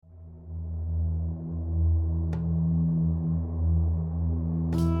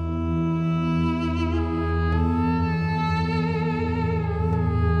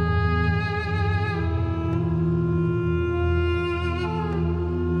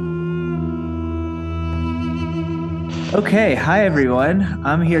Okay, hi everyone.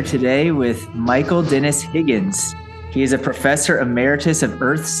 I'm here today with Michael Denis Higgins. He is a professor emeritus of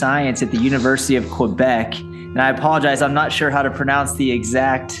earth science at the University of Quebec. And I apologize, I'm not sure how to pronounce the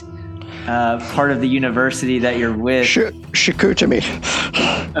exact part of the university that you're with. Chicoutimi.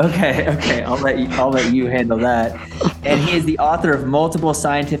 Okay, I'll let you handle that. And he is the author of multiple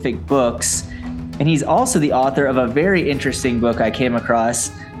scientific books, and he's also the author of a very interesting book I came across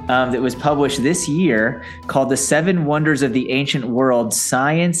that was published this year called The Seven Wonders of the Ancient World: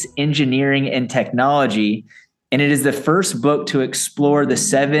 Science, Engineering, and Technology. And it is the first book to explore the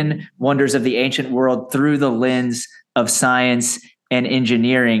seven wonders of the ancient world through the lens of science and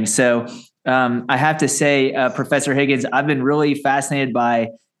engineering. So I have to say, Professor Higgins, I've been really fascinated by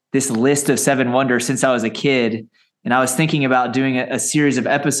this list of seven wonders since I was a kid. And I was thinking about doing a series of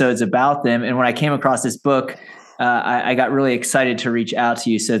episodes about them. And when I came across this book, I got really excited to reach out to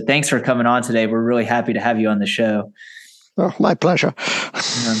you. So thanks for coming on today. We're really happy to have you on the show. Oh, my pleasure.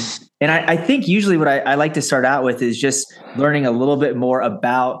 And I think usually what I like to start out with is just learning a little bit more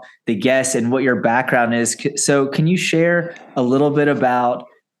about the guest and what your background is. So can you share a little bit about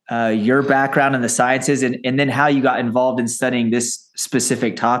your background in the sciences and then how you got involved in studying this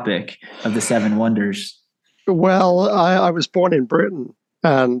specific topic of the seven wonders? Well, I was born in Britain,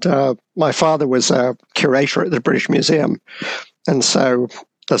 and my father was a curator at the British Museum. And so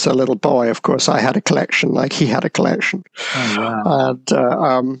as a little boy, of course, I had a collection like he had a collection. Oh,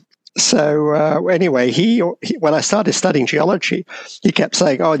 wow. And anyway, he when I started studying geology, he kept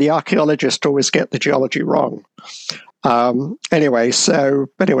saying, "Oh, the archaeologists always get the geology wrong." Anyway,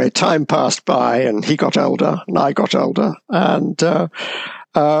 time passed by, and he got older, and I got older, and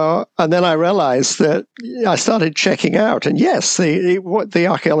then I realized that I started checking out, and yes, the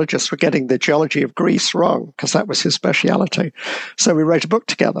archaeologists were getting the geology of Greece wrong because that was his speciality. So we wrote a book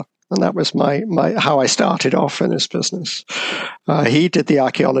together, and that was my how I started off in this business. He did the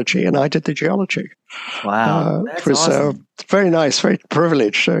archaeology, and I did the geology. Wow, it was awesome. Very nice, very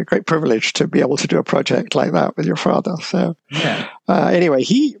privileged, a great privilege to be able to do a project like that with your father. So, yeah. Anyway,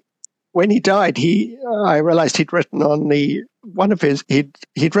 when he died, I realized he'd written on one of the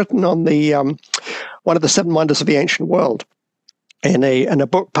seven wonders of the ancient world in a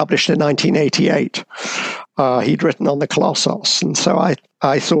book published in 1988. He'd written on the Colossus, and so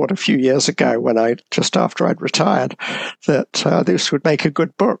I thought a few years ago, just after I'd retired, that this would make a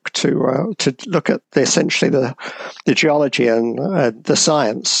good book to look at essentially the geology and the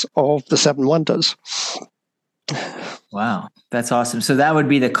science of the seven wonders. Wow, that's awesome. So that would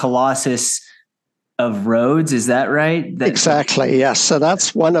be the Colossus of Rhodes, is that right? Exactly, yes. So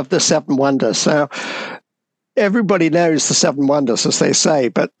that's one of the seven wonders. So everybody knows the seven wonders, as they say,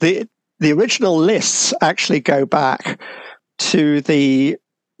 but the original lists actually go back to the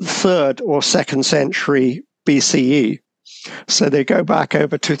 3rd or 2nd century BCE. So they go back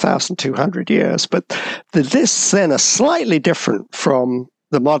over 2,200 years. But the lists then are slightly different from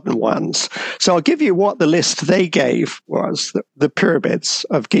the modern ones. So I'll give you what the list they gave was. The pyramids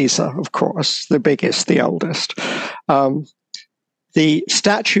of Giza, of course, the biggest, the oldest. The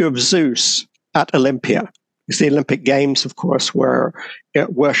statue of Zeus at Olympia, because the Olympic Games, of course, were a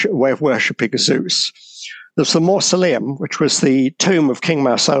way of worshipping Zeus. There's the mausoleum, which was the tomb of King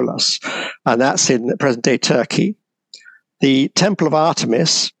Mausolus, and that's in present-day Turkey. The Temple of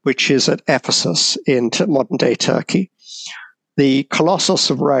Artemis, which is at Ephesus in modern-day Turkey. The Colossus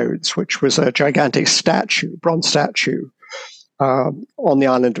of Rhodes, which was a gigantic bronze statue, on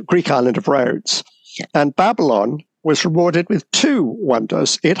the Greek island of Rhodes. And Babylon was rewarded with two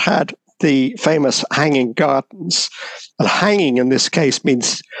wonders. It had the famous hanging gardens. And hanging in this case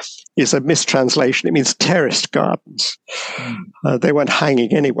is a mistranslation. It means terraced gardens. They weren't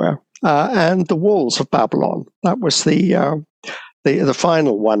hanging anywhere. And the walls of Babylon. That was the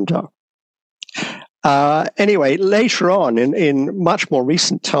final wonder. Anyway, later on, in much more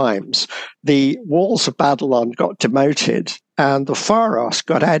recent times, the walls of Babylon got demoted and the Pharos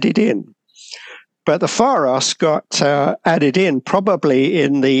got added in. But the Pharos got added in probably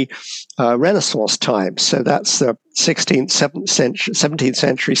in the Renaissance times. So that's the 16th, 17th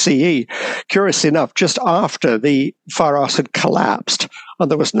century CE. Curiously enough, just after the Pharos had collapsed and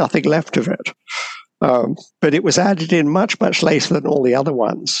there was nothing left of it. But it was added in much, much later than all the other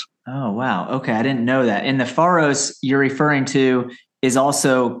ones. Oh, wow. Okay, I didn't know that. And the Pharos you're referring to is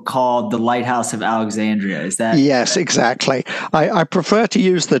also called the Lighthouse of Alexandria. Is that? Yes, exactly. I prefer to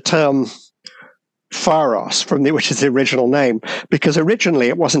use the term Pharos, which is the original name, because originally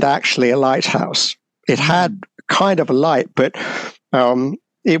it wasn't actually a lighthouse. It had kind of a light, but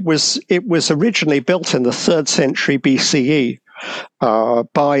it was originally built in the 3rd century BCE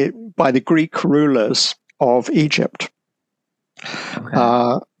by the Greek rulers of Egypt.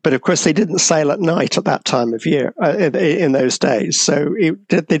 Okay. But of course, they didn't sail at night at that time of year in those days, so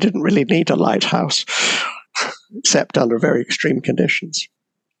they didn't really need a lighthouse, except under very extreme conditions.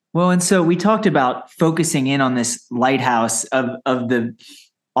 Well, and so we talked about focusing in on this lighthouse of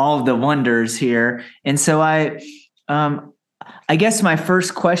all of the wonders here, and so I guess my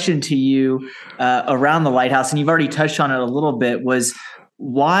first question to you around the lighthouse, and you've already touched on it a little bit, was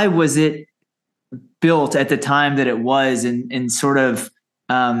why was it built at the time that it was, and sort of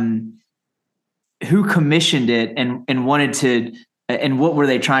who commissioned it and wanted to, and what were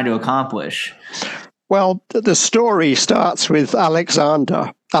they trying to accomplish? Well, the story starts with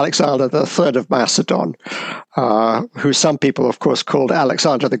Alexander the Third of Macedon, who some people, of course, called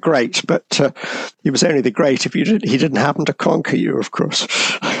Alexander the Great, but he was only the great if he didn't happen to conquer you, of course.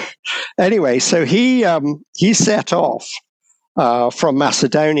 Anyway, so he set off from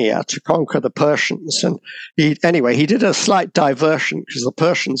Macedonia to conquer the Persians, and he did a slight diversion because the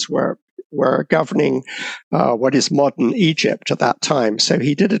Persians were governing what is modern Egypt at that time. So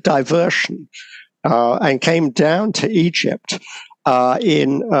he did a diversion and came down to Egypt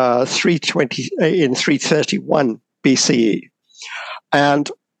in 331 BCE,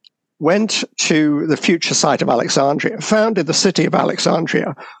 and went to the future site of Alexandria, founded the city of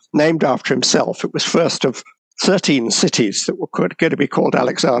Alexandria, named after himself. It was first of 13 cities that were going to be called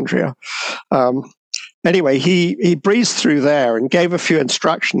Alexandria. Anyway, he breezed through there and gave a few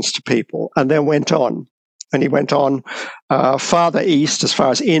instructions to people, and then went on. And he went on farther east as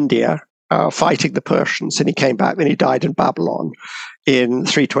far as India, fighting the Persians, and he came back. Then he died in Babylon in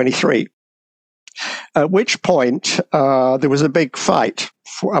 323. At which point there was a big fight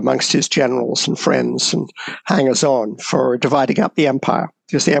amongst his generals and friends and hangers-on for dividing up the empire,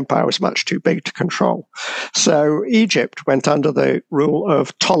 because the empire was much too big to control. So Egypt went under the rule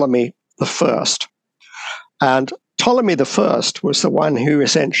of Ptolemy I. And Ptolemy I was the one who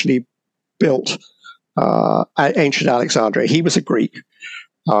essentially built ancient Alexandria. He was a Greek,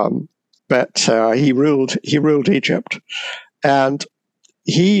 but he ruled Egypt. And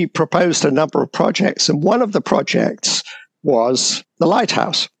he proposed a number of projects, and one of the projects was the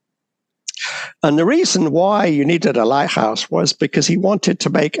lighthouse. And the reason why you needed a lighthouse was because he wanted to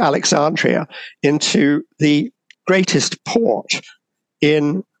make Alexandria into the greatest port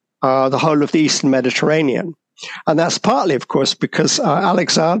in the whole of the Eastern Mediterranean. And that's partly, of course, because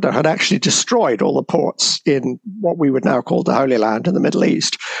Alexander had actually destroyed all the ports in what we would now call the Holy Land in the Middle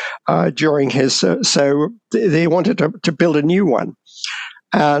East during his. So they wanted to build a new one.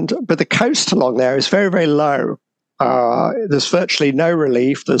 But the coast along there is very, very low. There's virtually no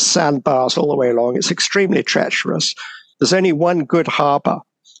relief. There's sandbars all the way along. It's extremely treacherous. There's only one good harbor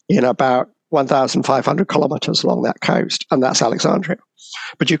in about 1,500 kilometers along that coast, and that's Alexandria.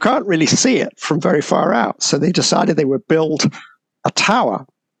 But you can't really see it from very far out. So they decided they would build a tower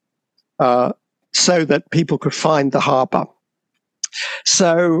so that people could find the harbor.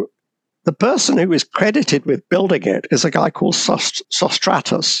 So the person who is credited with building it is a guy called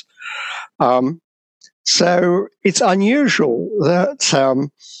Sostratus. So it's unusual that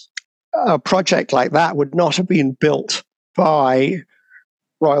a project like that would not have been built by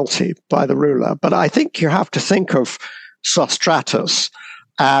royalty, by the ruler. But I think you have to think of Sostratus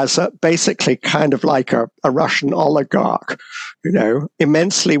as basically kind of like a Russian oligarch,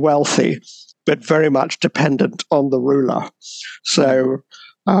 immensely wealthy, but very much dependent on the ruler. So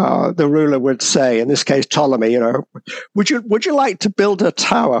the ruler would say, in this case, Ptolemy, would you like to build a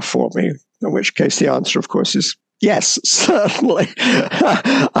tower for me? In which case the answer, of course, is yes, certainly.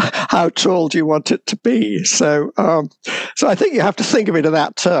 How tall do you want it to be? So I think you have to think of it in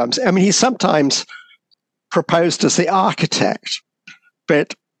that terms. I mean, he's sometimes proposed as the architect,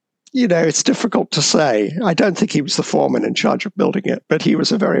 but it's difficult to say. I don't think he was the foreman in charge of building it, but he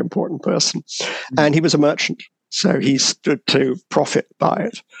was a very important person, and he was a merchant, so he stood to profit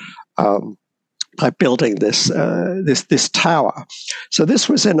by it. By building this tower. So this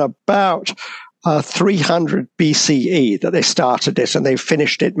was in about 300 BCE that they started it, and they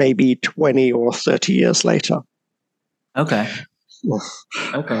finished it maybe 20 or 30 years later. Okay.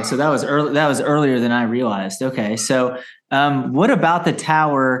 Okay, so that was early. That was earlier than I realized. Okay, so what about the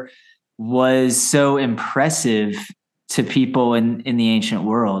tower was so impressive to people in the ancient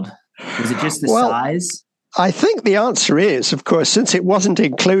world? Was it just the size? I think the answer is, of course, since it wasn't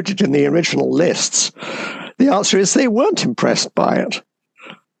included in the original lists, the answer is they weren't impressed by it.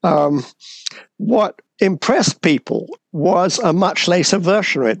 What impressed people was a much later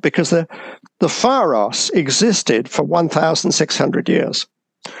version of it, because the Pharos existed for 1,600 years.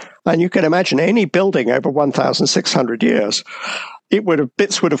 And you can imagine any building over 1,600 years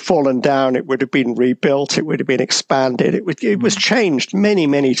bits would have fallen down. It would have been rebuilt. It would have been expanded. It was changed many,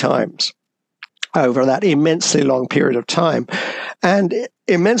 many times over that immensely long period of time, and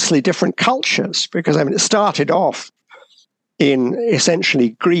immensely different cultures. Because it started off in essentially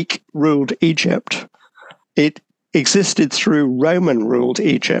Greek-ruled Egypt. It existed through Roman-ruled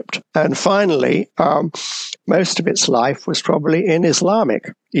Egypt, and finally, most of its life was probably in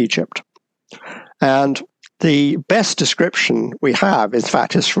Islamic Egypt. And the best description we have, in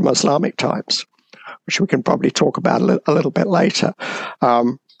fact, is from Islamic times, which we can probably talk about a little bit later.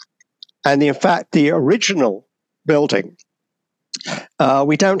 And in fact, the original building,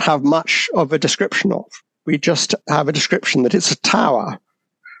 we don't have much of a description of. We just have a description that it's a tower,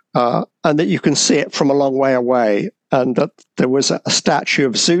 and that you can see it from a long way away, and that there was a statue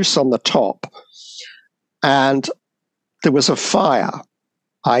of Zeus on the top, and there was a fire,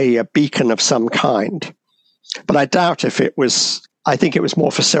 i.e. a beacon of some kind. But I doubt if it was, I think it was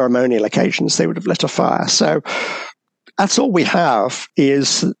more for ceremonial occasions they would have lit a fire. So that's all we have,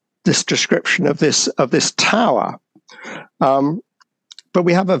 is this description of this tower. But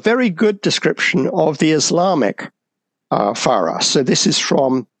we have a very good description of the Islamic pharos. So this is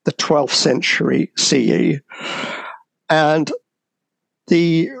from the 12th century CE. And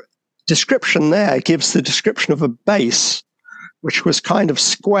the description there gives the description of a base which was kind of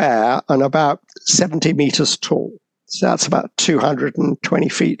square and about 70 meters tall. So that's about 220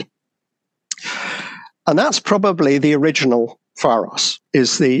 feet. And that's probably the original pharos,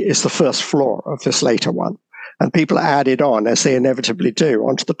 is the first floor of this later one. And people added on, as they inevitably do,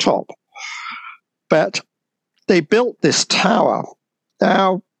 onto the top. But they built this tower.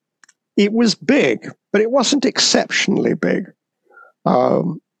 Now, it was big, but it wasn't exceptionally big.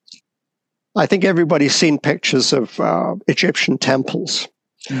 I think everybody's seen pictures of Egyptian temples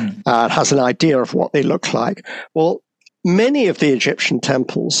and has an idea of what they look like. Well, many of the Egyptian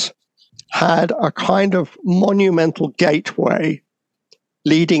temples had a kind of monumental gateway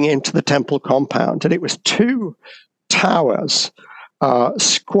leading into the temple compound, and it was two towers,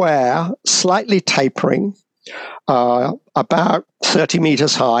 square, slightly tapering, about 30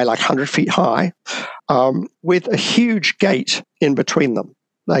 meters high, like 100 feet high, with a huge gate in between them,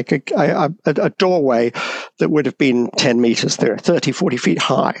 like a doorway that would have been 10 meters there, 30, 40 feet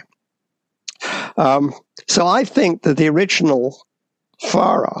high. So I think that the original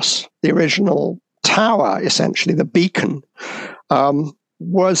pharos, the original tower, essentially, the beacon,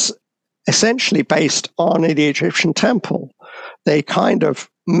 was essentially based on the Egyptian temple. They kind of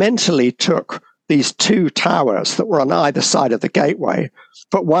mentally took these two towers that were on either side of the gateway,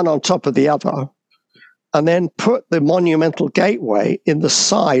 put one on top of the other, and then put the monumental gateway in the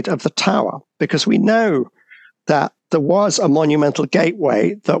side of the tower, because we know that there was a monumental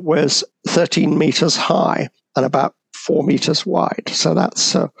gateway that was 13 meters high and about 4 meters wide. So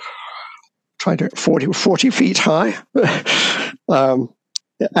that's trying to 40 feet high.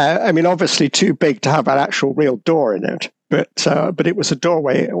 I mean, obviously too big to have an actual real door in it, but it was a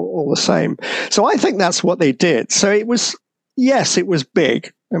doorway all the same. So I think that's what they did. So it was, yes, it was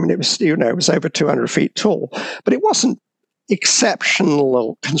big. I mean, it was, it was over 200 feet tall, but it wasn't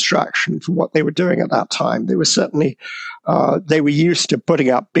exceptional construction for what they were doing at that time. They were certainly, they were used to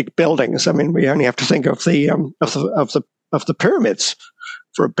putting up big buildings. I mean, we only have to think of the pyramids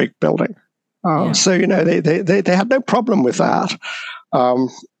for a big building. So they had no problem with that.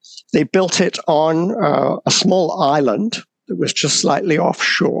 They built it on a small island that was just slightly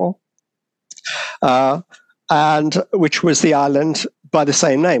offshore, and which was the island by the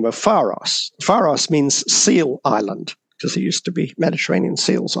same name of Pharos. Pharos means seal island, because there used to be Mediterranean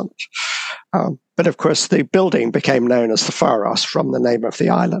seals on it. But of course, the building became known as the Pharos from the name of the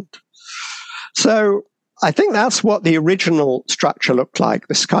island. So I think that's what the original structure looked like,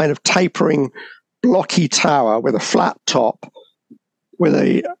 this kind of tapering, blocky tower with a flat top, with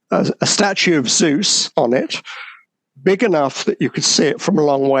a statue of Zeus on it, big enough that you could see it from a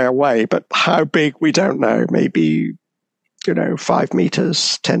long way away, but how big, we don't know, maybe, 5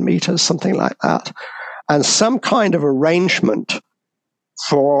 meters, 10 meters, something like that. And some kind of arrangement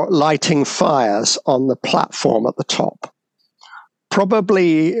for lighting fires on the platform at the top.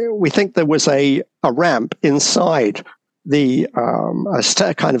 Probably, we think there was a ramp inside the, a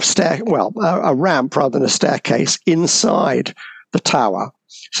ramp rather than a staircase inside the tower.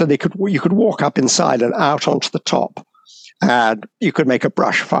 So you could walk up inside and out onto the top, and you could make a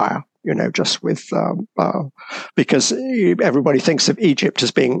brush fire, just with, because everybody thinks of Egypt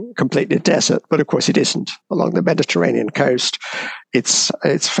as being completely desert, but of course it isn't. Along the Mediterranean coast, it's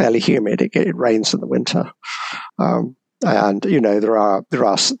fairly humid. It rains in the winter. And there are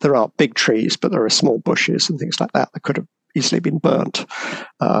big trees, but there are small bushes and things like that could have easily been burnt.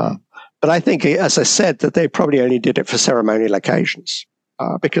 But I think, as I said, that they probably only did it for ceremonial occasions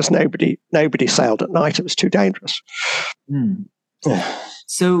because nobody sailed at night. It was too dangerous. Mm.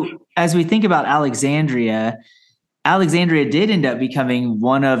 So as we think about Alexandria did end up becoming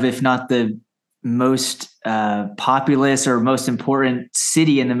one of, if not the most populous or most important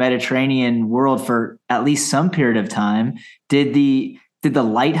city in the Mediterranean world for at least some period of time. Did the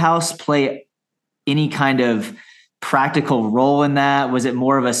lighthouse play any kind of practical role in that? Was it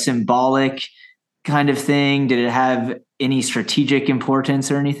more of a symbolic kind of thing? Did it have any strategic importance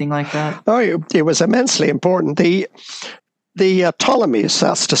or anything like that? Oh, it was immensely important. The Ptolemies,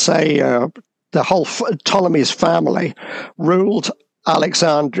 that's to say, the whole Ptolemies family ruled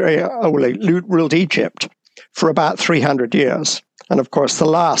Alexandria, ruled Egypt for about 300 years. And of course, the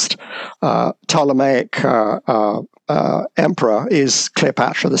last Ptolemaic emperor is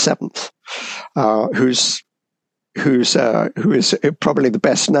Cleopatra VII, who is probably the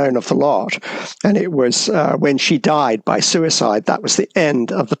best known of the lot. And it was when she died by suicide, that was the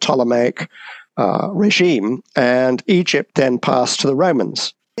end of the Ptolemaic regime, and Egypt then passed to the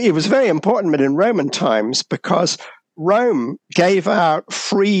Romans. It was very important in Roman times because Rome gave out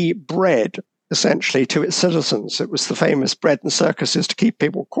free bread essentially to its citizens. It was the famous bread and circuses to keep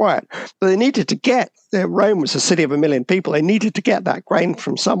people quiet. But they needed to get, Rome was a city of 1 million people, they needed to get that grain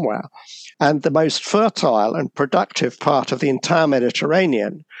from somewhere. And the most fertile and productive part of the entire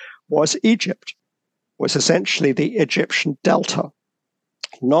Mediterranean was Egypt, was essentially the Egyptian delta.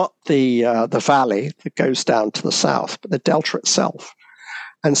 Not the valley that goes down to the south, but the delta itself.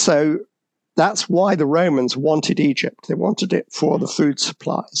 And so that's why the Romans wanted Egypt. They wanted it for the food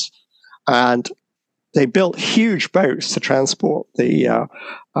supplies. And they built huge boats to transport the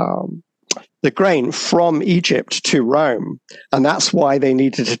grain from Egypt to Rome. And that's why they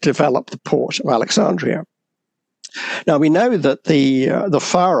needed to develop the port of Alexandria. Now, we know that the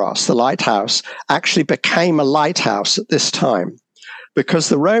Pharos, the lighthouse, actually became a lighthouse at this time because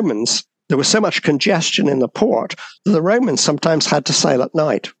the Romans, there was so much congestion in the port that the Romans sometimes had to sail at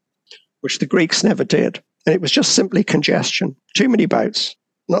night, which the Greeks never did. And it was just simply congestion. Too many boats,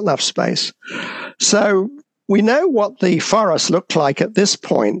 not enough space. So we know what the Pharos looked like at this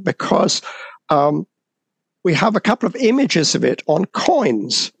point because we have a couple of images of it on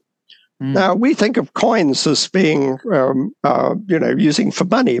coins. Now, we think of coins as being, using for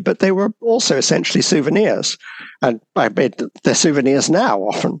money, but they were also essentially souvenirs. And I bet they're souvenirs now,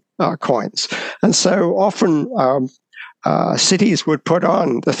 often coins. And so often cities would put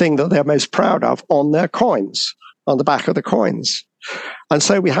on the thing that they're most proud of on their coins, on the back of the coins. And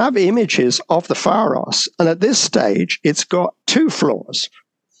so we have images of the Pharos. And at this stage, it's got 2 floors.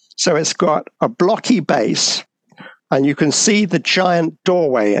 So it's got a blocky base, and you can see the giant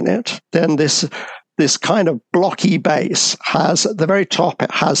doorway in it. Then this kind of blocky base has, at the very top,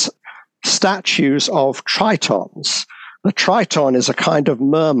 it has statues of tritons. The triton is a kind of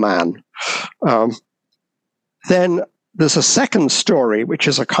merman. Then there's a second story, which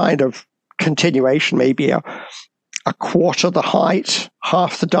is a kind of continuation, maybe a quarter the height,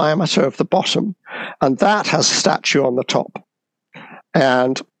 half the diameter of the bottom, and that has a statue on the top.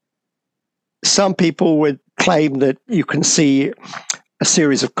 And some people would claim that you can see a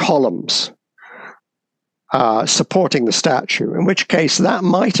series of columns supporting the statue, in which case that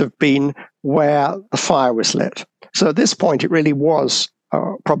might have been where the fire was lit. So at this point, it really was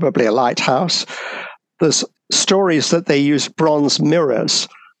probably a lighthouse. There's stories that they used bronze mirrors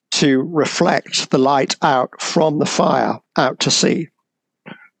to reflect the light out from the fire out to sea,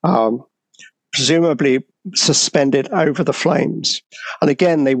 presumably suspended over the flames. And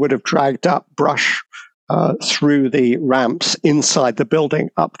again, they would have dragged up brush through the ramps inside the building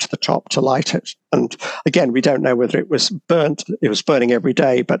up to the top to light it. And again, we don't know whether it was burnt. It was burning every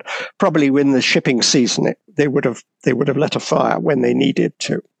day, but probably in the shipping season, they would have lit a fire when they needed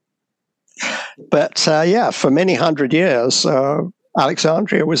to. But for many hundred years,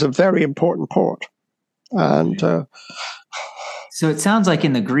 Alexandria was a very important port. And so it sounds like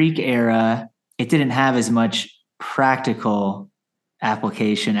in the Greek era, it didn't have as much practical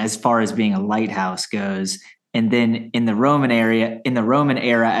application as far as being a lighthouse goes. And then in the Roman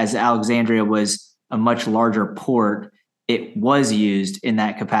era, as Alexandria was a much larger port, it was used in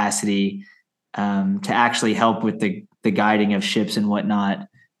that capacity to actually help with the guiding of ships and whatnot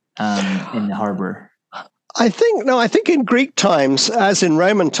in the harbor. I think in Greek times, as in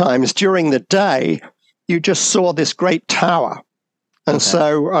Roman times, during the day, you just saw this great tower. And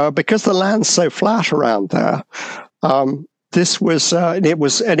so because the land's so flat around there, it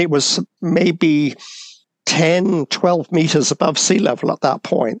was maybe 10, 12 meters above sea level at that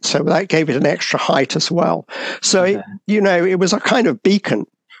point. So that gave it an extra height as well. So, it was a kind of beacon.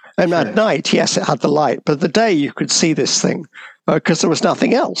 And at night, yes, it had the light, but the day you could see this thing because there was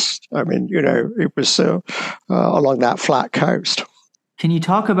nothing else. I mean, it was along that flat coast. Can you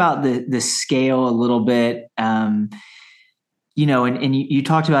talk about the scale a little bit? And you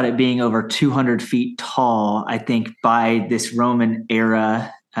talked about it being over 200 feet tall, I think, by this Roman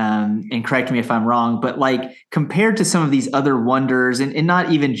era. And correct me if I'm wrong, but like compared to some of these other wonders, and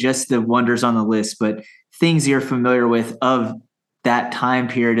not even just the wonders on the list, but things you're familiar with of that time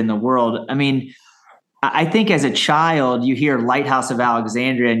period in the world. I mean, I think as a child, you hear Lighthouse of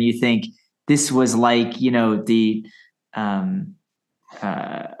Alexandria and you think this was like,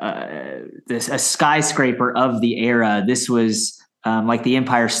 a skyscraper of the era. This was like the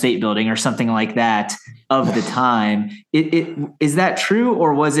Empire State Building or something like that of the time. Is that true,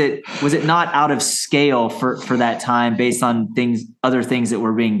 or was it not out of scale for that time based on other things that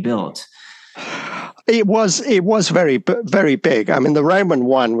were being built? It was very, very big. I mean, the Roman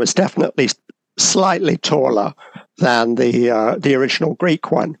one was definitely slightly taller than the original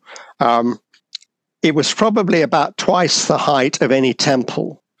Greek one. It was probably about twice the height of any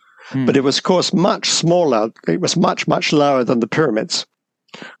temple, but it was, of course, much smaller. It was much, much lower than the pyramids.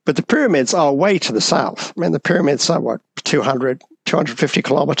 But the pyramids are way to the south. I mean, the pyramids are, 250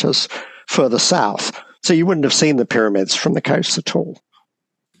 kilometers further south. So you wouldn't have seen the pyramids from the coast at all.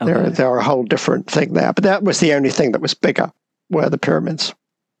 Okay. They're a whole different thing there. But that was the only thing that was bigger, were the pyramids.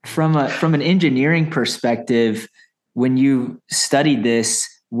 From an engineering perspective, when you studied this,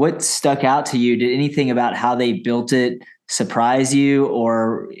 what stuck out to you? Did anything about how they built it surprise you,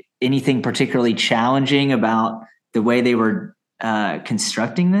 or anything particularly challenging about the way they were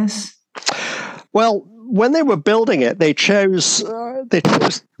constructing this? Well, when they were building it, they chose the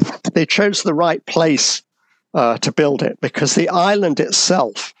right place to build it, because the island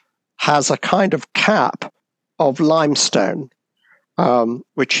itself has a kind of cap of limestone,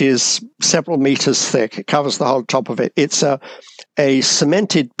 which is several meters thick. It covers the whole top of it. It's a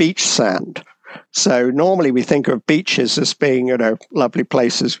cemented beach sand. So normally we think of beaches as being, lovely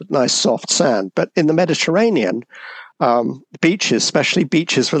places with nice soft sand. But in the Mediterranean, beaches, especially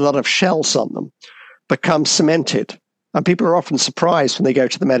beaches with a lot of shells on them, become cemented. And people are often surprised when they go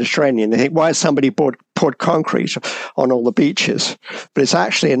to the Mediterranean. They think, why has somebody poured concrete on all the beaches? But it's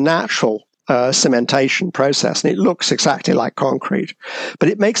actually a natural cementation process, and it looks exactly like concrete. But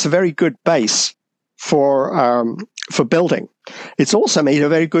it makes a very good base for building. It's also made a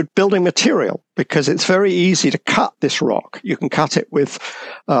very good building material, because it's very easy to cut this rock. You can cut it with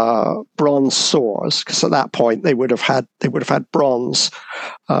bronze saws, because at that point they would have had bronze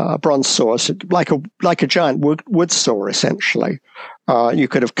saws, like a giant wood saw essentially. You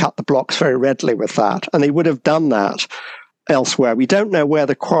could have cut the blocks very readily with that, and they would have done that elsewhere. We don't know where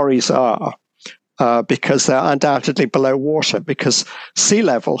the quarries are, because they're undoubtedly below water, because sea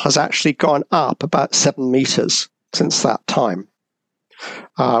level has actually gone up about 7 meters since that time,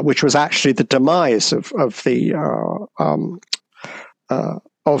 which was actually the demise of the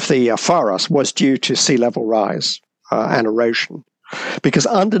Pharos was due to sea level rise and erosion, because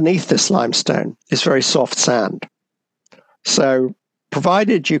underneath this limestone is very soft sand. So,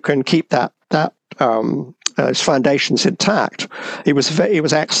 provided you can keep that its foundations intact, it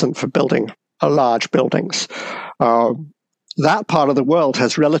was excellent for building large buildings. That part of the world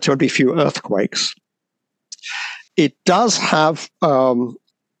has relatively few earthquakes. It does have, though,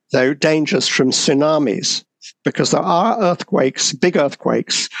 dangers from tsunamis, because there are earthquakes, big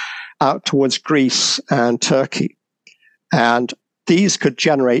earthquakes, out towards Greece and Turkey. And these could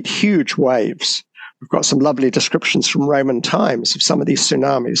generate huge waves. We've got some lovely descriptions from Roman times of some of these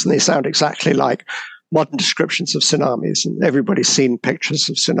tsunamis, and they sound exactly like modern descriptions of tsunamis. And everybody's seen pictures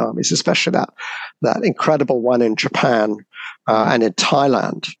of tsunamis, especially that incredible one in Japan and in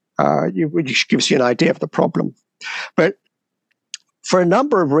Thailand, which gives you an idea of the problem. But for a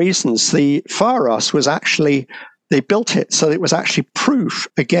number of reasons, the Pharos was actually, they built it so it was actually proof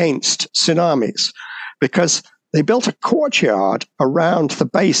against tsunamis, because they built a courtyard around the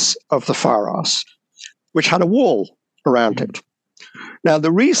base of the Pharos, which had a wall around it. Now,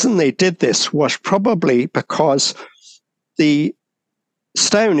 the reason they did this was probably because the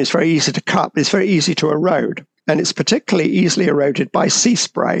stone is very easy to cut, it's very easy to erode, and it's particularly easily eroded by sea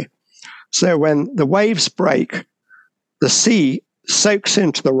spray. So when the waves break, the sea soaks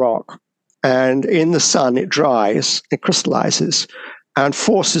into the rock, and in the sun it dries, it crystallizes, and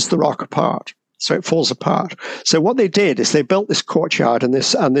forces the rock apart. So it falls apart. So what they did is they built this courtyard and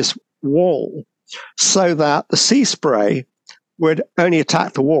this wall so that the sea spray would only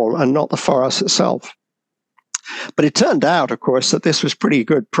attack the wall and not the Pharos itself. But it turned out, of course, that this was pretty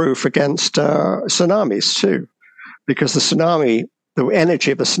good proof against tsunamis too, because the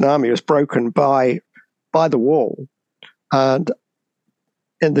energy of the tsunami was broken by the wall, and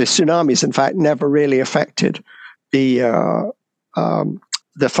the tsunamis, in fact, never really affected the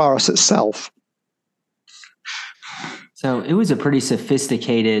Pharos itself. So it was a pretty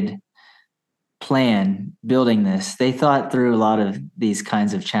sophisticated plan building this. They thought through a lot of these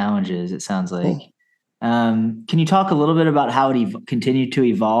kinds of challenges, it sounds like. Can you talk a little bit about how it continued to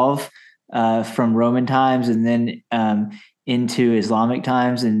evolve from Roman times and then into Islamic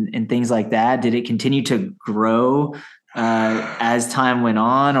times and things like that? Did it continue to grow as time went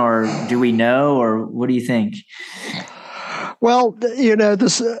on, or do we know, or what do you think? Well,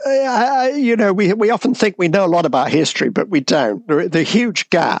 this, we often think we know a lot about history, but we don't. There are huge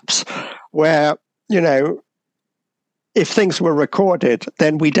gaps where, if things were recorded,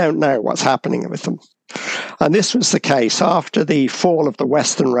 then we don't know what's happening with them. And this was the case after the fall of the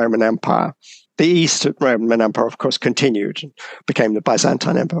Western Roman Empire. The Eastern Roman Empire, of course, continued and became the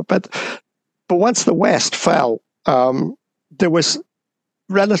Byzantine Empire. But once the West fell, there was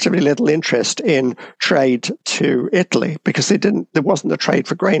relatively little interest in trade to Italy because there wasn't a trade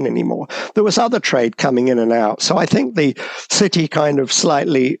for grain anymore. There was other trade coming in and out. So I think the city kind of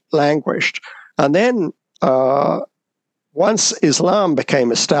slightly languished. And then once Islam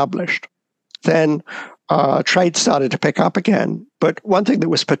became established, then trade started to pick up again. But one thing that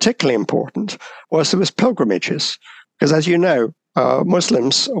was particularly important was there was pilgrimages. Because as you know,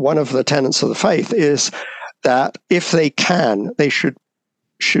 Muslims, one of the tenets of the faith is that if they can, they should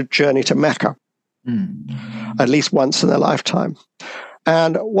journey to Mecca at least once in their lifetime.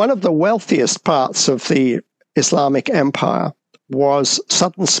 And one of the wealthiest parts of the Islamic Empire was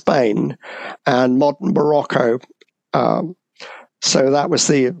southern Spain and modern Morocco. So that was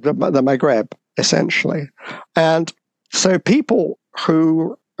the Maghreb, essentially. And so people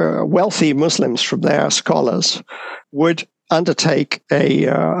who, wealthy Muslims from there, scholars, would undertake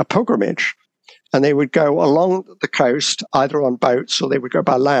a pilgrimage. And they would go along the coast, either on boats or they would go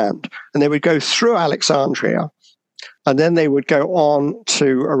by land. And they would go through Alexandria. And then they would go on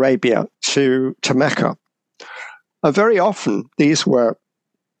to Arabia, to Mecca. Very often, these were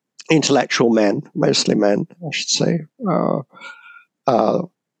intellectual men, mostly men, I should say.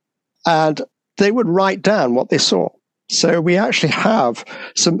 And they would write down what they saw. So we actually have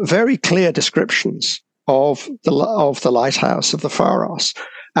some very clear descriptions of the lighthouse of the Pharos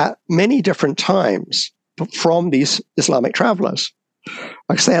at many different times from these Islamic travelers.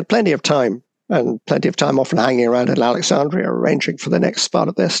 Like they had plenty of time, and plenty of time often hanging around in Alexandria, arranging for the next part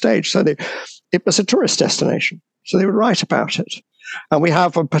of their stage. So it was a tourist destination. So they would write about it. And we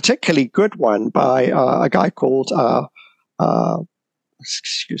have a particularly good one by a guy called,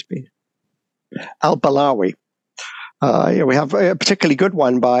 Al-Balawi. We have a particularly good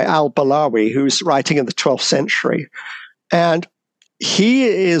one by Al-Balawi, who's writing in the 12th century. And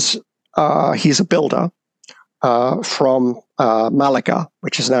he's a builder from Malaga,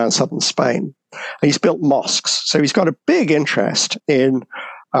 which is now in southern Spain. And he's built mosques. So he's got a big interest in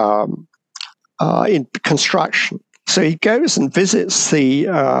construction. So he goes and visits the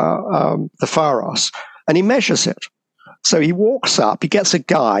Pharos, and he measures it. So he walks up, he gets a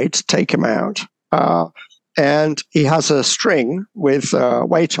guide to take him out, and he has a string with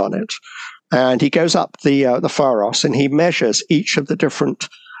weight on it. And he goes up the Pharos and he measures each of the different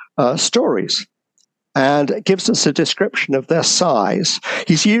stories and gives us a description of their size.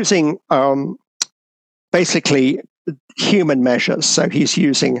 He's using basically human measures. So he's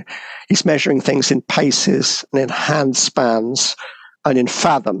measuring things in paces and in hand spans and in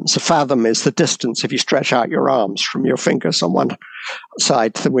fathoms. A fathom is the distance if you stretch out your arms from your fingers on one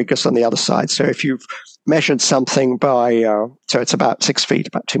side to the fingers on the other side. So if you've measured something by, so it's about 6 feet,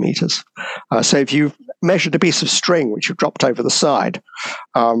 about 2 meters. So if you've measured a piece of string which you've dropped over the side,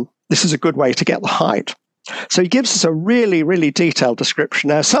 this is a good way to get the height. So he gives us a really, really detailed description.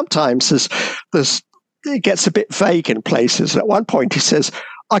 Now, sometimes it gets a bit vague in places. At one point he says,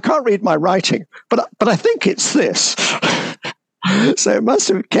 I can't read my writing, but I think it's this. So it must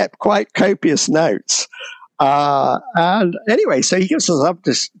have kept quite copious notes. And anyway, so he gives us a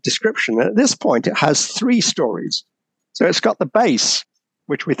description. And at this point, it has 3 stories. So it's got the base,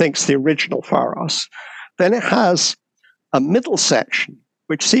 which we think is the original Pharos. Then it has a middle section,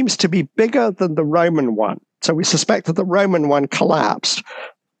 which seems to be bigger than the Roman one. So we suspect that the Roman one collapsed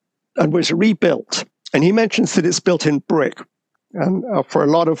and was rebuilt. And he mentions that it's built in brick. And for a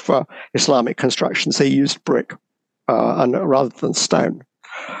lot of Islamic constructions, they used brick rather than stone.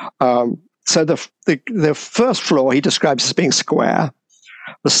 So the first floor he describes as being square.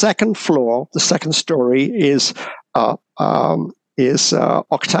 The second floor, the second story, is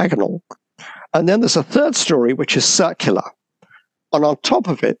octagonal, and then there's a third story which is circular, and on top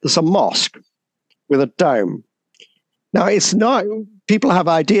of it there's a mosque with a dome. Now, it's not. People have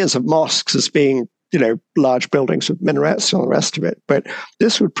ideas of mosques as being, large buildings with minarets and all the rest of it, but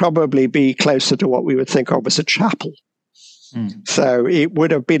this would probably be closer to what we would think of as a chapel. So it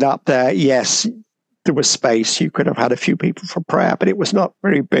would have been up there. Yes, there was space. You could have had a few people for prayer, but it was not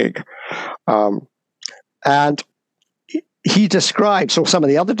very big. And he describes, or some of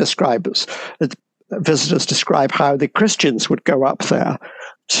the other visitors describe, how the Christians would go up there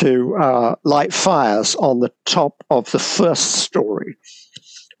to light fires on the top of the first story,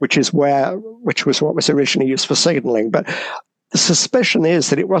 which was what was originally used for signaling. But the suspicion is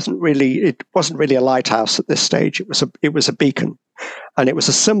that it wasn't really a lighthouse at this stage. It was a beacon, and it was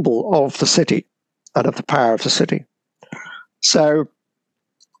a symbol of the city and of the power of the city. So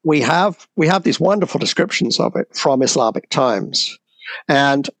we have these wonderful descriptions of it from Islamic times,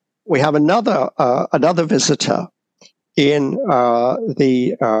 and we have another visitor in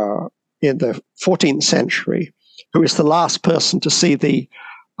the 14th century who is the last person to see the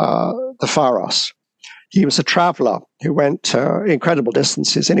Pharos. He was a traveler who went incredible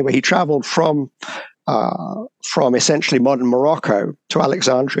distances. Anyway, he traveled from essentially modern Morocco to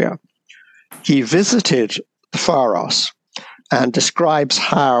Alexandria. He visited the Pharos and describes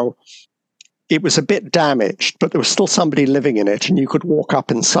how it was a bit damaged, but there was still somebody living in it, and you could walk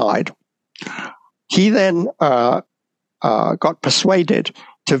up inside. He then got persuaded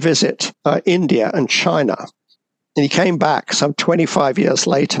to visit India and China, and he came back some 25 years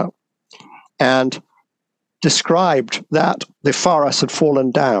later and described that the Pharos had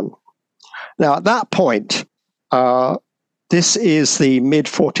fallen down. Now, at that point, this is the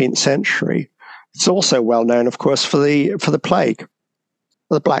mid-14th century. It's also well known, of course, for the plague,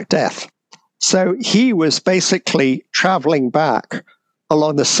 the Black Death. So he was basically traveling back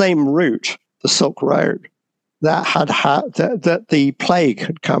along the same route, the Silk Road, that the plague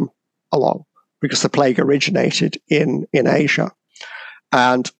had come along, because the plague originated in Asia.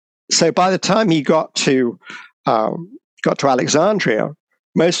 And so by the time he got to Alexandria,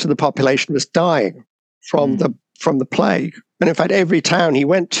 most of the population was dying from the plague. And in fact, every town he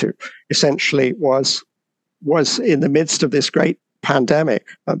went to essentially was in the midst of this great pandemic,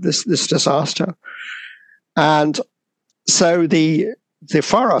 this disaster. And so the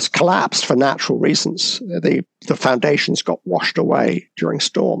Pharos collapsed for natural reasons. The foundations got washed away during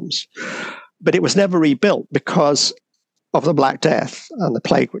storms, but it was never rebuilt because of the Black Death and the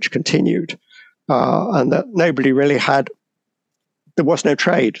plague which continued, and that nobody really there was no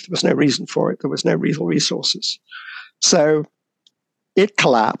trade, there was no reason for it, there was no real resources. So it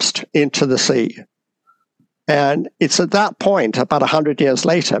collapsed into the sea. And it's at that point, about 100 years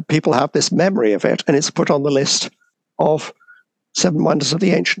later, people have this memory of it, and it's put on the list of 7 wonders of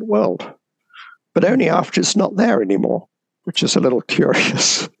the ancient world, but only after it's not there anymore, which is a little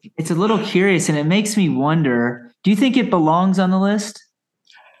curious. It's a little curious, and it makes me wonder, do you think it belongs on the list?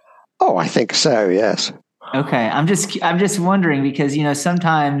 Oh, I think so, yes. Okay. I'm just wondering because,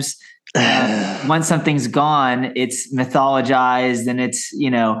 sometimes once something's gone, it's mythologized and it's,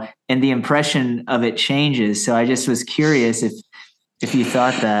 and the impression of it changes. So I just was curious if you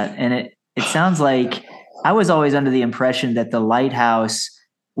thought that. And it sounds like I was always under the impression that the lighthouse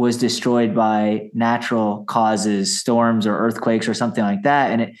was destroyed by natural causes, storms or earthquakes or something like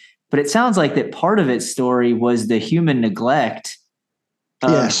that. But it sounds like that part of its story was the human neglect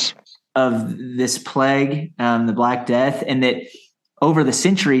of this plague, the Black Death, and that over the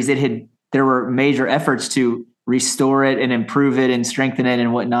centuries there were major efforts to restore it and improve it and strengthen it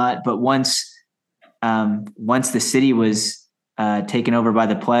and whatnot. But once the city was taken over by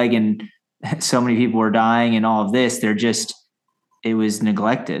the plague and so many people were dying and all of this, it was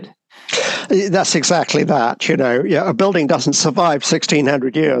neglected. That's exactly that. A building doesn't survive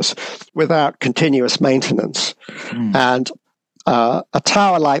 1,600 years without continuous maintenance. And a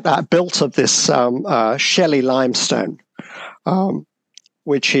tower like that, built of this Shelley limestone,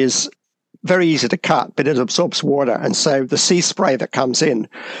 which is very easy to cut, but it absorbs water. And so the sea spray that comes in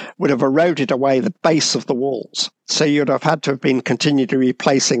would have eroded away the base of the walls. So you'd have had to have been continually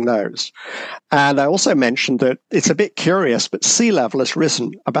replacing those. And I also mentioned that it's a bit curious, but sea level has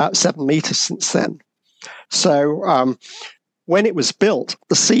risen about 7 meters since then. So when it was built,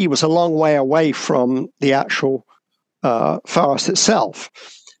 the sea was a long way away from the actual Pharos itself.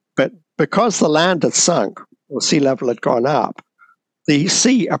 But because the land had sunk, or sea level had gone up, the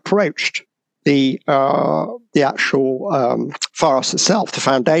sea approached the actual Pharos itself, the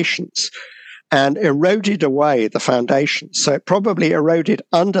foundations, and eroded away the foundation. So it probably eroded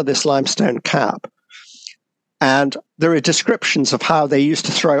under this limestone cap. And there are descriptions of how they used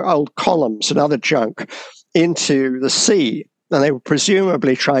to throw old columns and other junk into the sea, and they were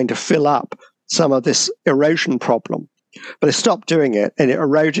presumably trying to fill up some of this erosion problem. But they stopped doing it, and it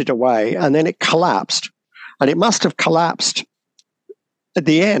eroded away, and then it collapsed. And it must have collapsed at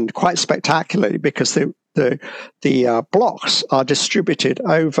the end quite spectacularly, because the blocks are distributed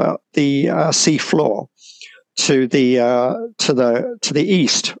over the sea floor to the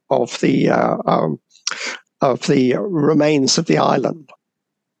east of the remains of the island.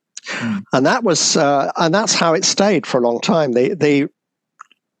 And that's how it stayed for a long time. They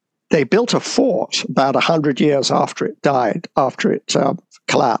built a fort about 100 years after it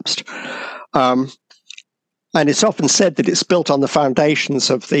collapsed. And it's often said that it's built on the foundations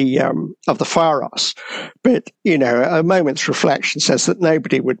of the Pharos, but a moment's reflection says that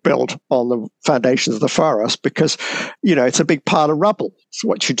nobody would build on the foundations of the Pharos, because it's a big pile of rubble. So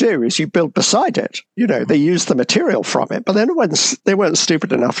what you do is you build beside it. They use the material from it, but then they weren't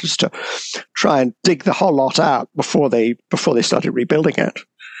stupid enough just to try and dig the whole lot out before they started rebuilding it.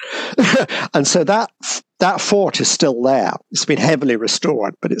 And so that fort is still there. It's been heavily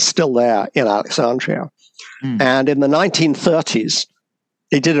restored, but it's still there in Alexandria. And in the 1930s,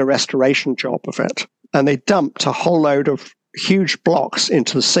 they did a restoration job of it, and they dumped a whole load of huge blocks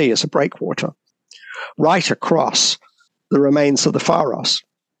into the sea as a breakwater, right across the remains of the Pharos.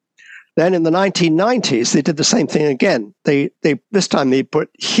 Then in the 1990s, they did the same thing again. This time they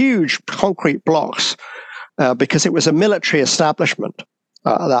put huge concrete blocks because it was a military establishment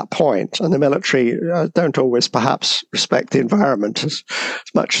at that point, and the military don't always perhaps respect the environment as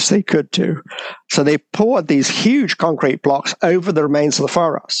much as they could do. So they poured these huge concrete blocks over the remains of the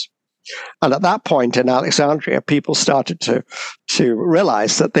Pharos. And at that point in Alexandria, people started to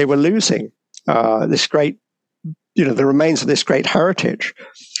realize that they were losing this great, the remains of this great heritage.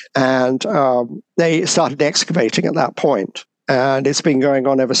 And they started excavating at that point, and it's been going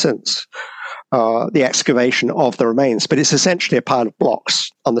on ever since. The excavation of the remains, but it's essentially a pile of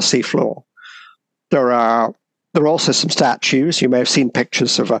blocks on the seafloor. There are also some statues. You may have seen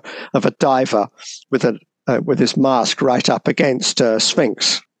pictures of a diver with his mask right up against a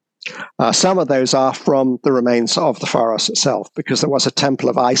Sphinx. Some of those are from the remains of the Pharos itself, because there was a temple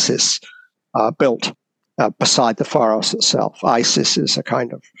of Isis built beside the Pharos itself. Isis is a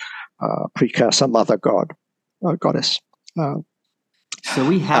kind of precursor mother goddess. So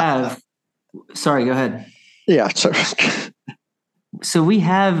we have. Sorry, go ahead. Yeah. So we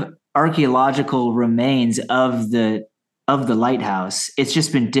have archaeological remains of the lighthouse. It's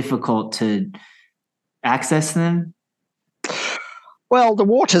just been difficult to access them. Well, the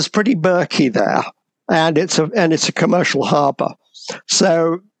water's pretty murky there, and it's a commercial harbor.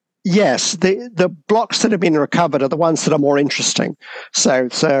 So yes, the blocks that have been recovered are the ones that are more interesting. So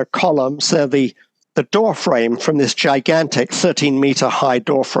the columns, they're the door frame from this gigantic 13-meter high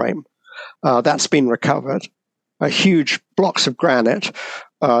door frame. That's been recovered. Huge blocks of granite,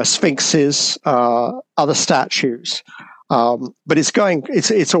 sphinxes, other statues. But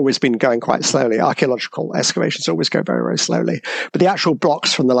it's always been going quite slowly. Archaeological excavations always go very, very slowly. But the actual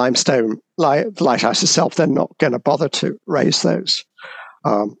blocks from the limestone lighthouse itself, they're not going to bother to raise those.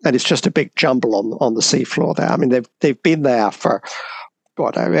 And it's just a big jumble on the seafloor there. I mean, they've been there for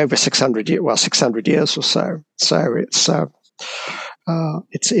over 600 years. Well, 600 years or so. So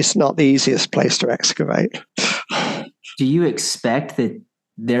it's not the easiest place to excavate. Do you expect that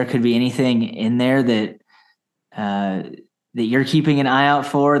there could be anything in there that you're keeping an eye out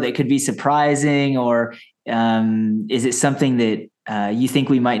for that could be surprising, or is it something that you think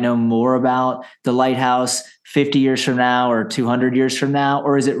we might know more about the lighthouse 50 years from now or 200 years from now,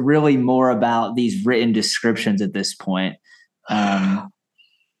 or is it really more about these written descriptions at this point?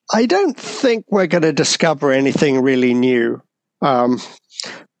 I don't think we're going to discover anything really new.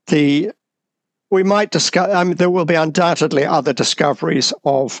 We might discover. I mean, there will be undoubtedly other discoveries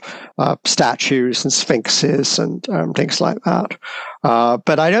of statues and sphinxes and things like that.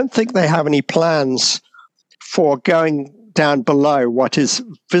 But I don't think they have any plans for going down below what is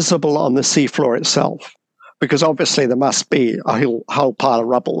visible on the seafloor itself, because obviously there must be a whole pile of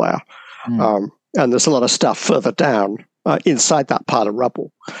rubble there, and there's a lot of stuff further down inside that pile of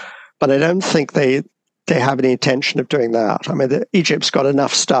rubble. But I don't think they have any intention of doing that. I mean, Egypt's got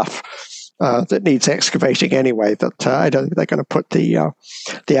enough stuff that needs excavating anyway that I don't think they're going to put the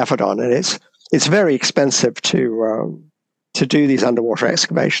effort on. And it's very expensive to do these underwater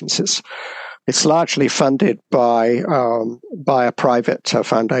excavations. It's largely funded by a private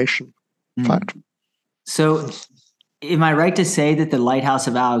foundation. In fact. So am I right to say that the Lighthouse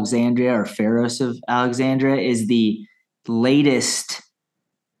of Alexandria or Pharos of Alexandria is the latest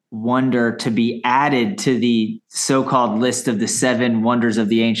wonder to be added to the so-called list of the 7 wonders of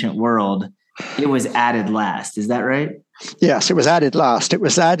the ancient world? It was added last. Is that right? Yes, it was added last. It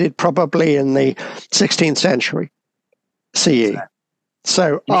was added probably in the 16th century CE.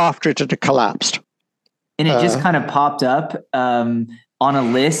 So after it had collapsed. And it just kind of popped up on a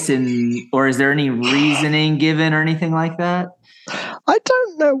list, or is there any reasoning given or anything like that? I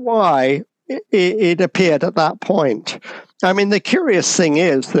don't know why it appeared at that point. I mean, the curious thing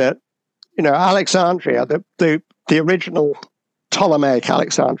is that, Alexandria, the original Ptolemaic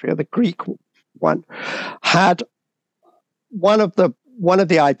Alexandria, the Greek one, had one of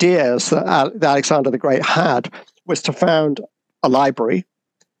the ideas that Alexander the Great had was to found a library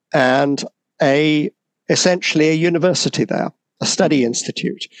and essentially a university there, a study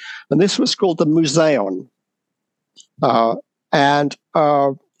institute. And this was called the Museion. And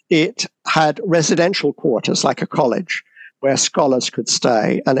it had residential quarters like a college where scholars could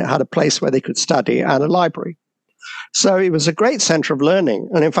stay, and it had a place where they could study and a library. So it was a great center of learning.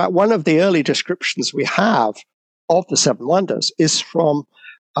 And in fact, one of the early descriptions we have of the 7 wonders is from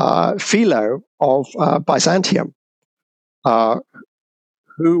Philo of Byzantium,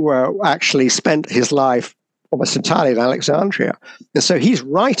 who actually spent his life almost entirely in Alexandria. And so he's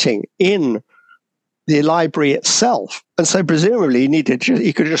writing in the library itself. And so presumably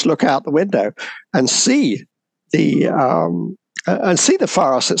he could just look out the window and see the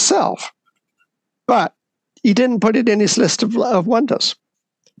Pharos itself. But he didn't put it in his list of wonders.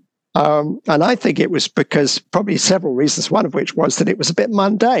 And I think it was because probably several reasons, one of which was that it was a bit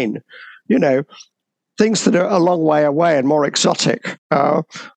mundane. Things that are a long way away and more exotic are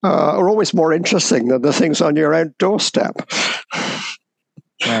always more interesting than the things on your own doorstep.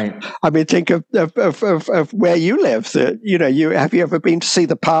 Right. I mean, think of where you live. Have you ever been to see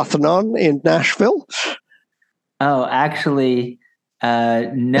the Parthenon in Nashville? Oh, actually,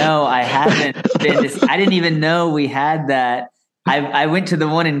 no, I haven't been. I didn't even know we had that. I went to the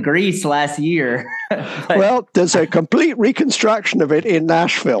one in Greece last year. Well, there's a complete reconstruction of it in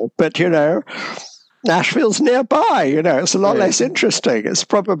Nashville, but Nashville's nearby. It's a lot less interesting. It's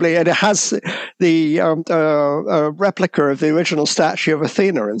probably, and it has the replica of the original statue of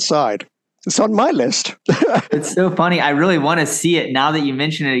Athena inside. It's on my list. It's so funny. I really want to see it now that you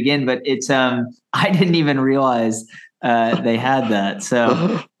mention it again, but it's I didn't even realize they had that.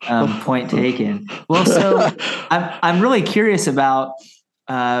 So point taken. Well, so I'm really curious about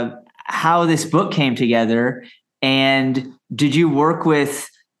how this book came together, and did you work with?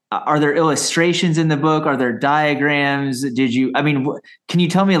 Are there illustrations in the book? Are there diagrams? Can you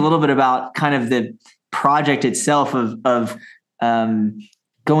tell me a little bit about kind of the project itself of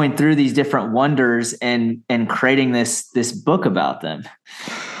going through these different wonders and creating this book about them?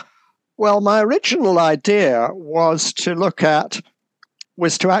 Well, my original idea was to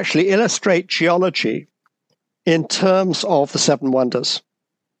actually illustrate geology in terms of the 7 wonders,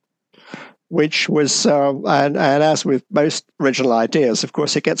 which was, and as with most original ideas, of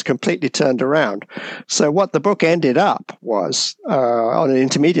course, it gets completely turned around. So what the book ended up was, on an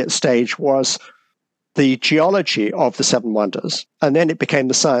intermediate stage, was the geology of the 7 wonders, and then it became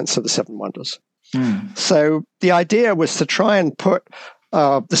the science of the 7 wonders. So the idea was to try and put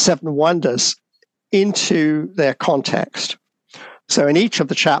the 7 wonders into their context. So in each of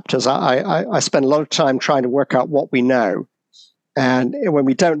the chapters, I spent a lot of time trying to work out what we know. And when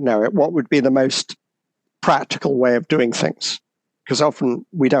we don't know it, what would be the most practical way of doing things? Because often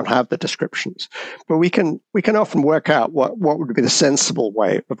we don't have the descriptions. But we can often work out what would be the sensible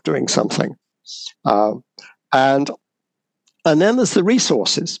way of doing something. And then there's the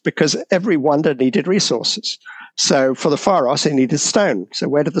resources, because every wonder needed resources. So for the Pharos, it needed stone. So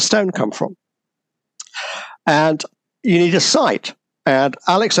where did the stone come from? And you need a site. And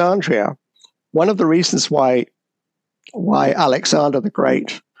Alexandria, one of the reasons why Alexander the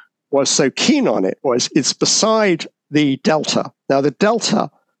Great was so keen on it was it's beside the delta. Now, the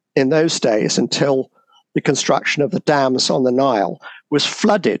delta in those days, until the construction of the dams on the Nile, was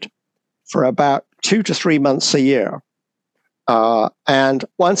flooded for about 2 to 3 months a year. And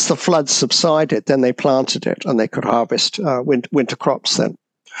once the floods subsided, then they planted it and they could harvest winter crops then.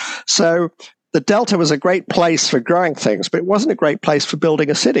 So the delta was a great place for growing things, but it wasn't a great place for building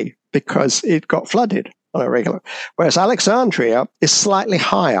a city because it got flooded on a regular. Whereas Alexandria is slightly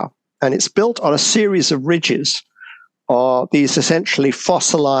higher, and it's built on a series of ridges, or these essentially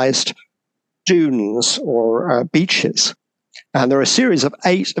fossilized dunes or beaches. And there are a series of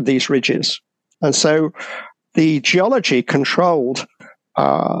 8 of these ridges. And so the geology controlled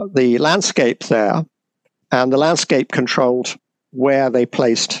the landscape there and the landscape controlled where they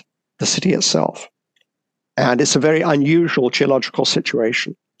placed the city itself. And it's a very unusual geological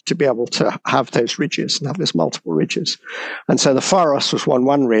situation to be able to have those ridges and have those multiple ridges. And so the Pharos was on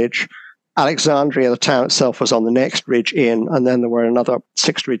one ridge, Alexandria, the town itself, was on the next ridge in, and then there were another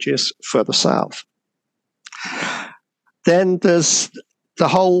 6 ridges further south. Then there's the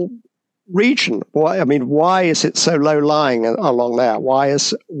whole region. Why is it so low-lying along there? Why is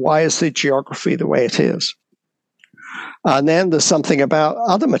the geography the way it is? And then there's something about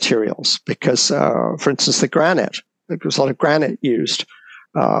other materials, because, for instance, the granite. There was a lot of granite used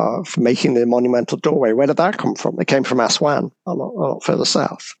for making the monumental doorway. Where did that come from? It came from Aswan, a lot further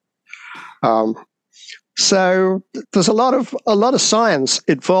south. So there's a lot of science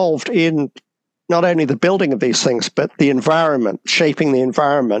involved in not only the building of these things, but the environment, shaping the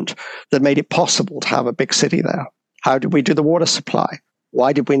environment that made it possible to have a big city there. How did we do the water supply?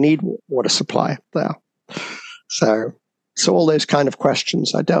 Why did we need water supply there? So all those kind of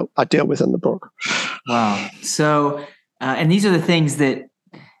questions I deal with in the book. Wow. So, and these are the things that,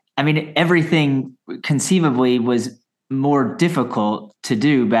 everything conceivably was more difficult to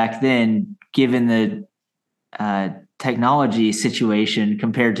do back then, given the technology situation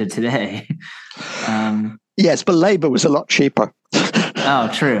compared to today. Yes, but labor was a lot cheaper. Oh,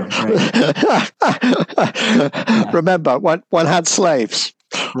 true. Right. Remember, one had slaves.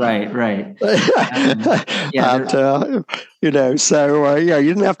 Right. You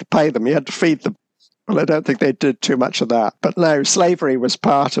didn't have to pay them; you had to feed them. Well, I don't think they did too much of that. But no, slavery was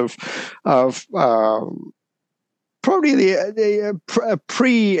part of probably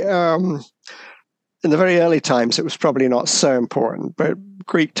in the very early times, it was probably not so important, but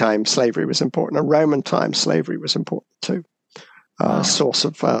Greek times slavery was important, and Roman times slavery was important too. Source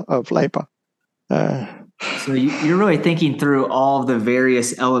of labor. So you're really thinking through all of the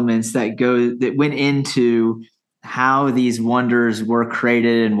various elements that went into how these wonders were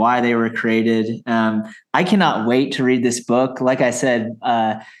created and why they were created. I cannot wait to read this book. Like I said,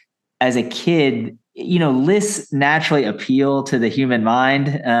 as a kid, lists naturally appeal to the human mind,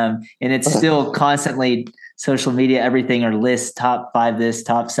 and it's still constantly social media, everything are lists, top 5 this,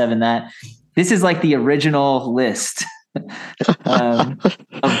 top 7 that. This is like the original list of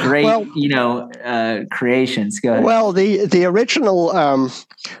great, creations. Go ahead. Well, the original,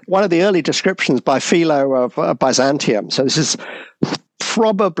 one of the early descriptions by Philo of Byzantium, so this is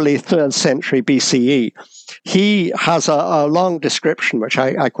probably 3rd century BCE, he has a long description, which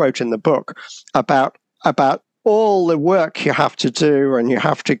I quote in the book, about all the work you have to do, and you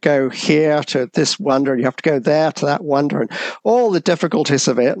have to go here to this wonder, and you have to go there to that wonder, and all the difficulties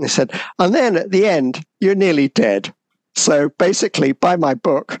of it. And he said, and then at the end, you're nearly dead. So basically, buy my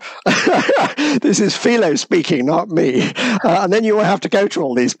book. This is Philo speaking, not me. And then you will have to go to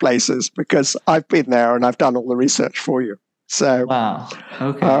all these places, because I've been there and I've done all the research for you. So, wow.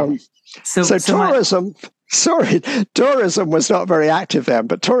 Okay. So tourism. Tourism was not very active then,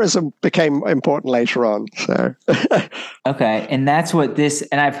 but tourism became important later on. So, okay, and that's what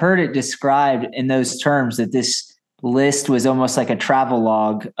and I've heard it described in those terms, that this list was almost like a travel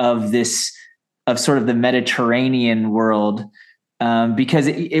log of sort of the Mediterranean world, because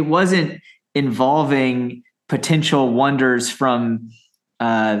it wasn't involving potential wonders from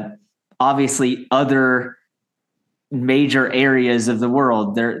obviously other major areas of the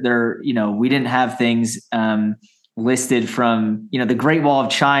world. We didn't have things listed from, the Great Wall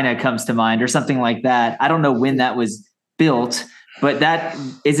of China comes to mind, or something like that. I don't know when that was built, but that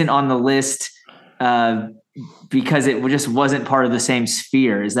isn't on the list because it just wasn't part of the same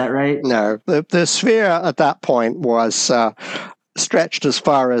sphere. Is that right? No, the sphere at that point was stretched as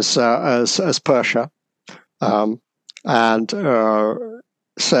far as Persia, and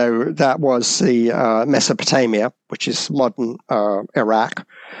so that was the Mesopotamia, which is modern Iraq.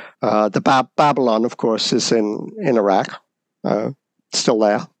 The Babylon, of course, is in Iraq, still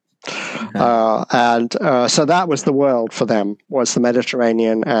there. Okay. And so that was the world for them, was the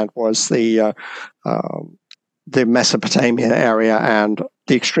Mediterranean, and was the Mesopotamia area, and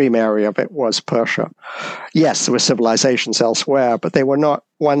the extreme area of it was Persia. Yes, there were civilizations elsewhere, but they were not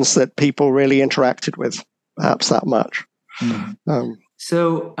ones that people really interacted with, perhaps that much. Mm.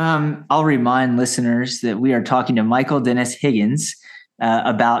 So I'll remind listeners that we are talking to Michael Denis Higgins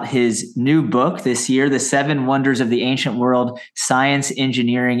about his new book this year, The 7 Wonders of the Ancient World, Science,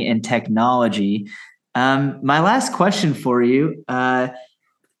 Engineering, and Technology. My last question for you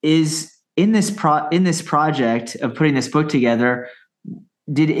is, in this project of putting this book together,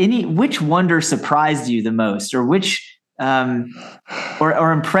 which wonder surprised you the most, or which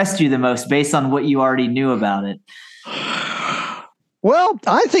or impressed you the most based on what you already knew about it? Well,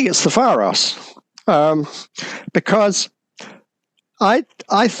 I think it's the Pharos. because I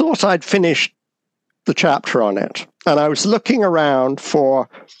thought I'd finished the chapter on it, and I was looking around for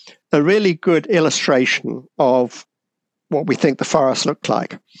a really good illustration of what we think the forest looked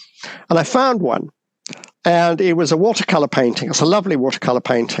like. And I found one, and it was a watercolor painting. It's a lovely watercolor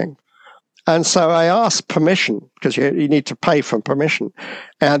painting. And so I asked permission, because you need to pay for permission.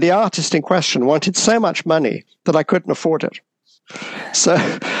 And the artist in question wanted so much money that I couldn't afford it. So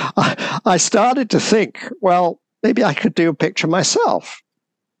I started to think, well, maybe I could do a picture myself.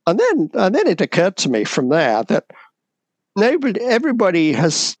 And then it occurred to me from there that everybody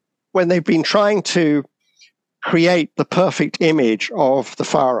has, when they've been trying to create the perfect image of the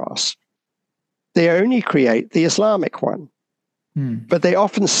Pharos, they only create the Islamic one. But they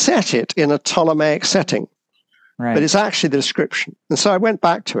often set it in a Ptolemaic setting. Right. But it's actually the description. And so I went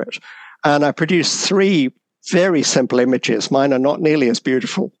back to it, and I produced 3 very simple images. Mine are not nearly as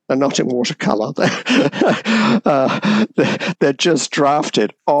beautiful. They're not in watercolor. They're just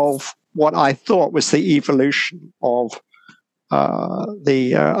drafted of what I thought was the evolution of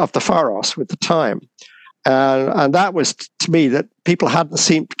the Pharos with the time. And that was, to me, that people hadn't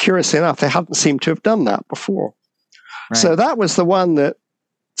seemed, curiously enough, they hadn't seemed to have done that before. Right. So that was the one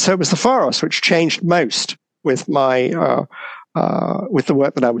so it was the Pharos which changed most with my, with the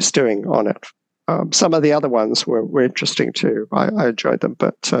work that I was doing on it. Some of the other ones were interesting too. I enjoyed them,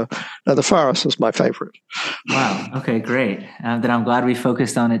 but no, the Pharos was my favorite. Wow. Okay, great. Then I'm glad we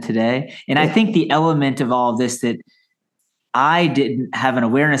focused on it today. And I think the element of all of this that I didn't have an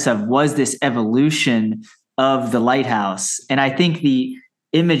awareness of was this evolution of the lighthouse. And I think the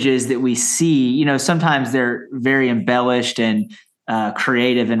images that we see, sometimes they're very embellished and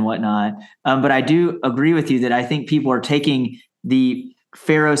creative and whatnot. But I do agree with you that I think people are taking the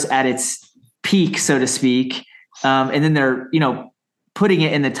Pharos at its peak, so to speak, and then they're, putting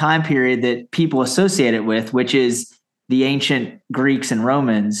it in the time period that people associate it with, which is the ancient Greeks and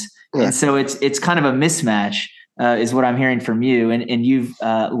Romans. Yeah. And so it's kind of a mismatch, is what I'm hearing from you. And you've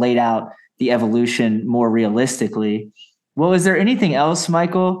laid out the evolution more realistically. Well, is there anything else,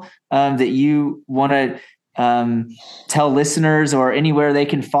 Michael, that you want to tell listeners, or anywhere they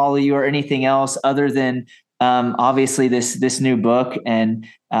can follow you, or anything else other than obviously this new book? And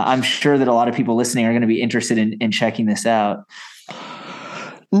I'm sure that a lot of people listening are going to be interested in checking this out.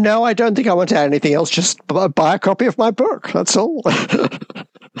 No, I don't think I want to add anything else. Just buy a copy of my book. That's all.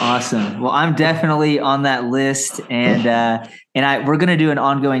 Awesome. Well, I'm definitely on that list, and we're going to do an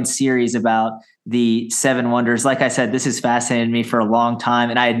ongoing series about the 7 wonders. Like I said, this has fascinated me for a long time,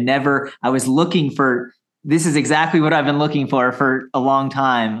 and I was looking for. This is exactly what I've been looking for a long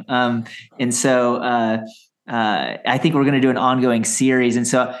time, and so I think we're going to do an ongoing series. And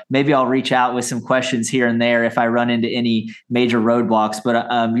so maybe I'll reach out with some questions here and there if I run into any major roadblocks.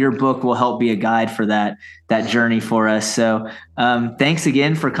 But your book will help be a guide for that journey for us. So thanks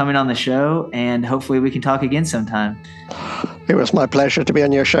again for coming on the show, and hopefully we can talk again sometime. It was my pleasure to be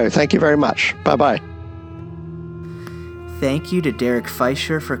on your show. Thank you very much. Bye-bye. Thank you to Derek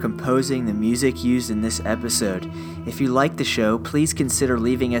Feischer for composing the music used in this episode. If you like the show, please consider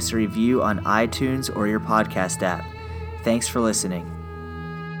leaving us a review on iTunes or your podcast app. Thanks for listening.